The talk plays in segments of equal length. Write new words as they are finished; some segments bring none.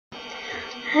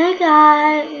Hey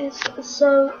guys,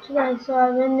 so today I've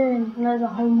been doing loads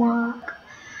of homework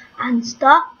and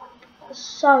stuff.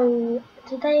 So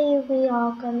today we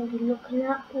are going to be looking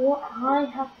at what I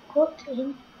have got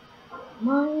in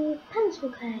my pencil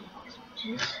case, which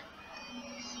is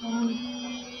this one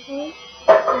here.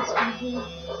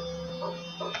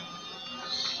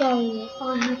 So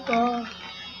I have got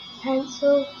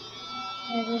pencil,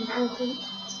 very important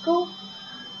at school.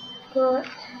 I've got,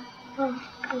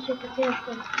 as you can see, I've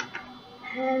got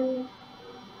pen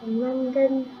from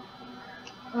London.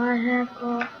 I have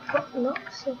got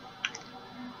lots of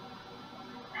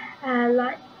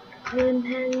like colouring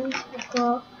pens. I've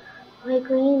got my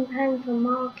green pen for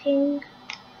marking.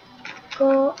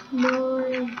 Got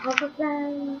my rubber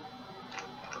pen.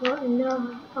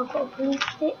 I've got a glue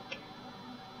stick.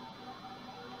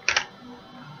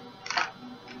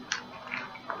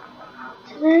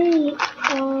 Today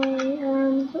I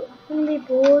am really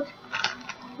bored.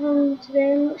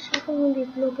 Today I'm not sure if I'm going to be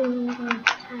vlogging when I'm going to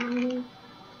town.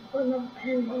 I've got another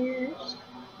pen here. Just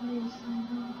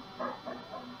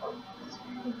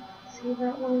see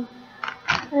that one.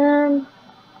 I've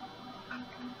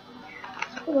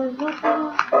got my rubber.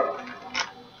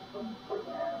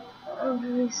 Can't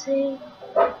really see.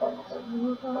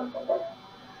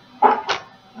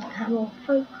 Camera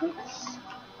focus.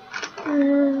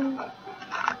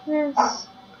 Yes,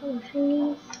 got my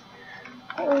thingies.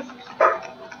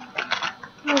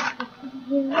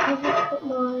 Here, I've got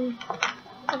my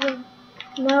other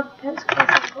pencil case.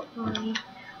 I've got my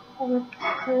other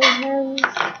colouring pens,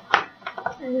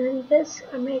 and then this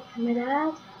I made for my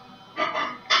dad.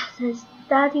 It says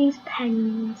Daddy's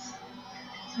Pens.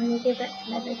 So I'm going to give that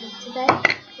to my daddy today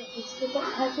because he's still got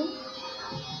presents.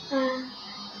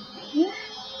 Yeah.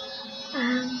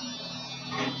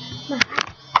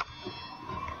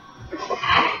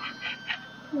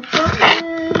 My button,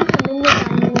 I'm in the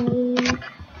dining.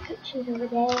 Pictures over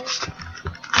there.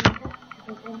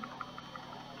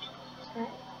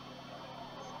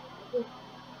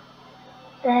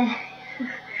 There.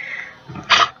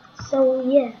 So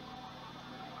yeah,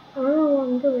 I don't know what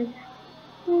I'm doing.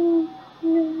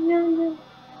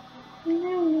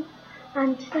 No.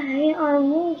 And today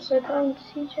I'm also going to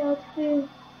teach you how to do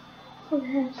some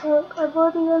hair. So I've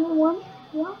already done one.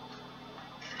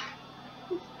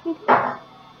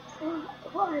 So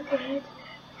what I did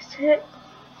is took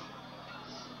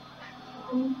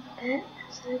one bit,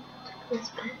 so I took this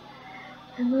bit,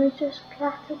 and I just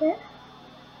plaited it.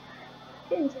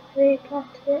 Get into three,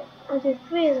 plaited it. I did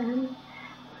three of them.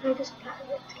 I just plaited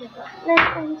it together. Then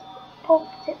I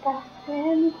popped it back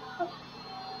in.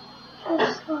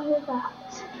 Just like that.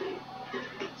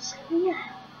 So yeah,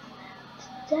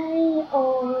 today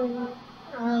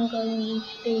I'm going to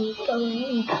be going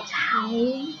into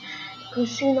town because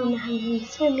soon I'm having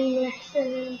swimming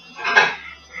lessons,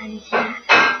 and yeah,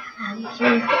 so I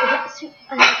have to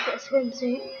get a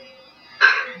swimsuit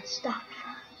and stuff.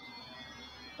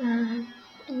 And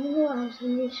what else I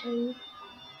need to show you?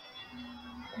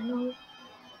 I don't know.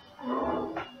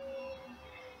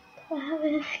 Do I have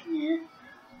anything here?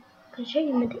 I can show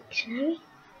you my dictionary.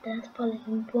 That's probably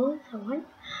important, so I won't.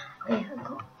 Oh yeah,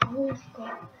 I've always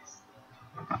got this.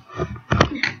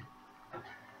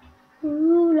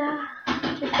 Ruler.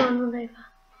 Just going all over.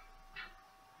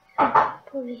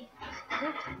 Probably I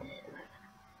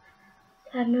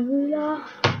have my ruler.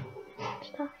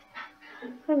 Stuff.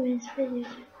 From his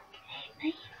videos.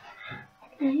 Hey,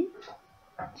 hello.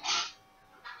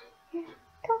 Yeah,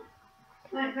 come.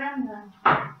 Right round then?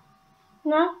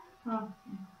 No? Oh.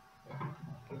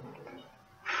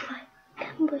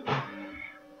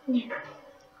 Yeah.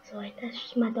 Sorry, that's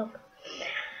just my dog.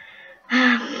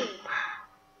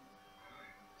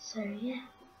 So yeah,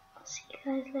 I'll see you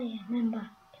guys later. Remember,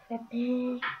 give a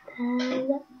big thumbs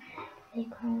up,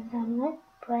 leave comments down below,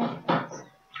 press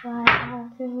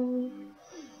subscribe button.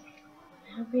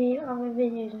 There'll be other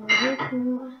videos on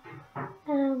YouTube.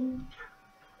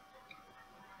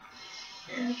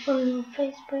 Follow me on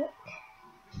Facebook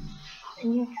and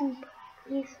YouTube,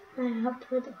 please. I have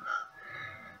Twitter.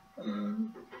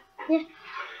 Yeah.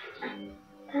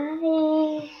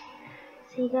 Bye.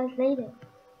 See you guys later.